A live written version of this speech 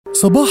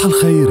صباح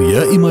الخير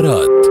يا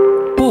إمارات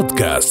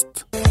بودكاست.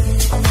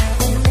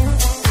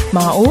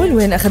 معقول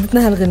وين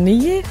أخذتنا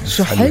هالغنية؟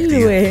 شو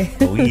حلوة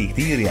قوية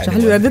كتير يعني شو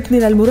حلوة ردتني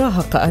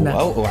للمراهقة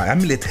أنا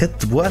وعملت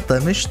هت بوقتها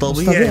مش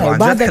طبيعي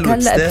وبعدك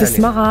هلأ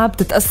بتسمعها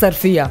بتتأثر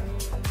فيها.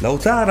 لو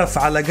تعرف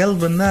على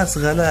قلب الناس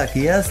غلاك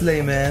يا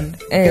سليمان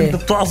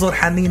كنت بتعذر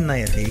حنيننا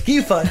يا أخي.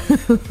 كيفك؟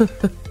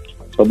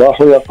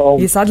 صباحو يا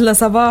قوم. يسعد لنا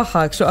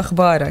صباحك، شو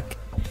أخبارك؟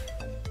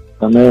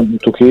 تمام،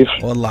 انتو كيف؟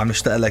 والله عم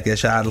نشتاق لك يا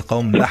شاعر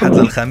القوم من الأحد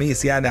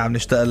للخميس، يعني عم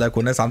نشتاق لك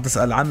والناس عم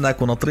تسأل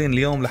عنك وناطرين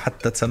اليوم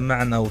لحتى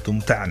تسمعنا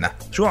وتمتعنا.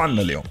 شو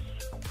عنا اليوم؟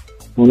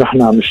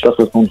 ونحن عم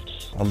نشتاق لكم.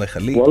 الله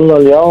يخليك. والله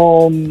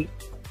اليوم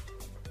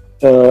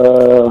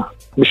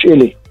مش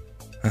إلي.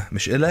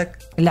 مش إلك؟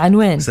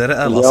 العنوان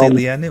سرقة القصيدة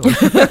يعني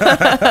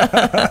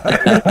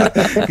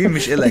كيف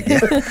مش إلك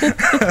يعني؟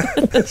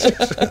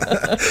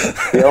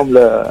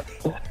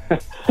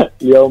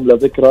 اليوم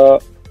لذكرى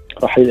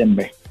رحيل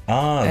أمي.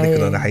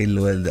 ذكرى رحيل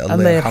الوالدة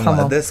الله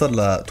يرحمها. قد ايه صار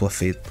لها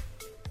توفيت؟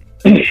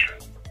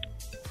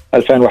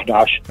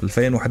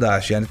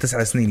 2011 يعني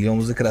 9 سنين. اليوم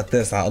ذكرى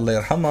التاسعة. الله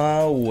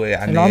يرحمها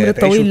ويعني العمر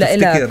الطويل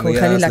لك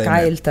ويخلي لك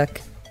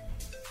عائلتك.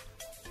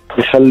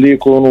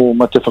 يخليكم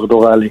وما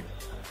تفقدوا غالي.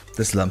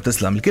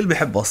 تسلم. الكل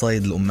بيحب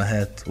قصايد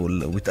الأمهات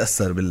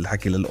ويتأثر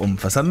بالحكي للأم،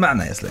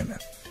 فسمعنا يا سليمان.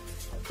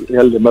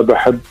 يلي ما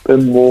بحب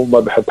أمه ما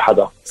بحب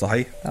حدا.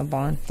 صحيح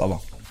طبعا.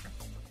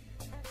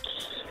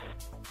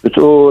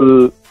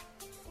 بتقول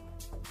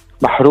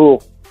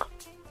محروق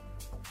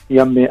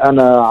يمي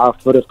أنا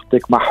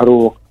عفرقتك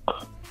محروق،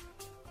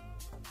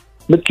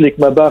 مثلك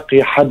ما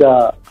باقي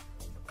حدا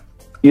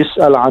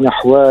يسأل عن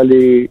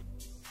أحوالي،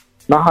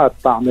 ما عاد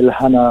طعم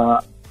الهنا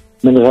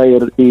من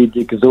غير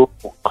إيدك ذوق،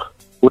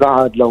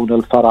 ورعد لون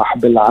الفرح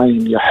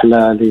بالعين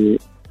يحلالي،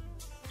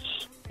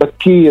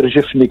 بكير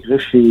جفنك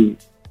غفي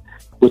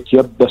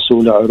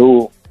وتيبسوا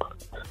العروق،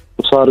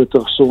 وصار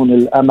تغصون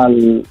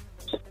الأمل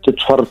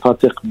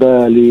تتفرفت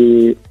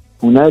قبالي،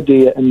 ونادي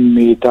يا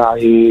أمي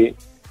تعي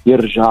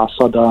يرجع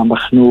صدى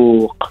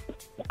مخنوق،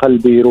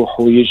 وقلبي يروح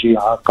ويجي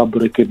ع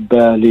قبرك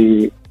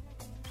ببالي،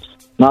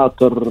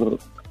 ناطر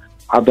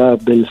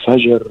عباب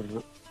الفجر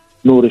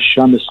نور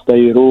الشمس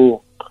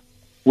بيروق،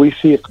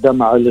 ويفيق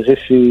دمع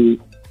الغفي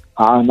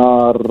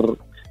عنار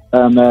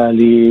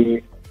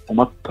آمالي،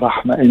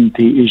 ومطرح ما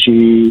انتي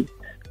اجي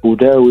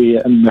وداوي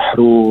يا أم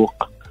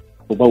حروق،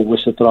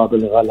 وبوس تراب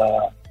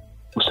الغلا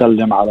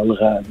وسلم على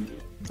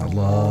الغالي.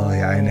 الله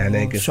يا عيني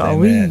عليك يا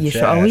سليمان.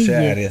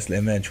 شاعر يا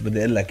سليمان. شو بدي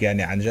اقول لك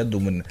يعني عن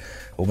جد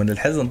ومن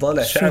الحزن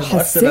طالع شعر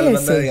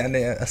مؤثر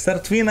يعني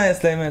أثرت فينا يا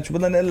سليمان. شو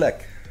بدنا نقول لك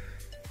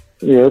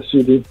يا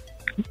سيدي؟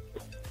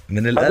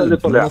 من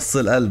القلب، من نص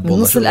القلب، من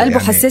نص القلب يعني.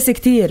 وحساسة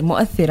كتير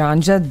مؤثرة عن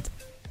جد.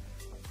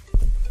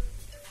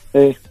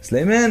 ايه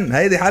سليمان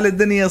هيدي حال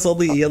الدنيا يا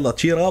صديقي. يلا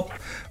تشير اب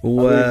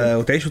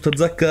وتعيش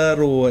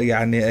وتتذكر.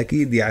 ويعني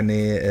اكيد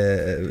يعني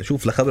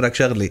شوف لخبرك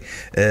شغلي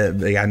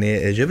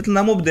يعني جبت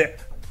لنا مبدع،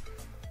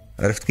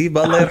 عرفت كيف؟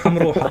 الله يرحم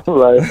روحه.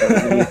 الله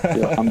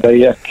يرحم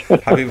بيك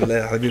حبيب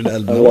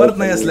القلب.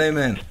 نورتنا يا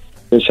سليمان.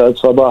 يسعد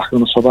صباحك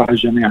وصباح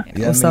الجميع.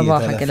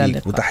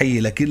 وصباحك وتحية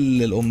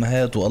لكل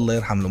الأمهات والله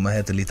يرحم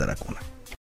الأمهات اللي تركونا.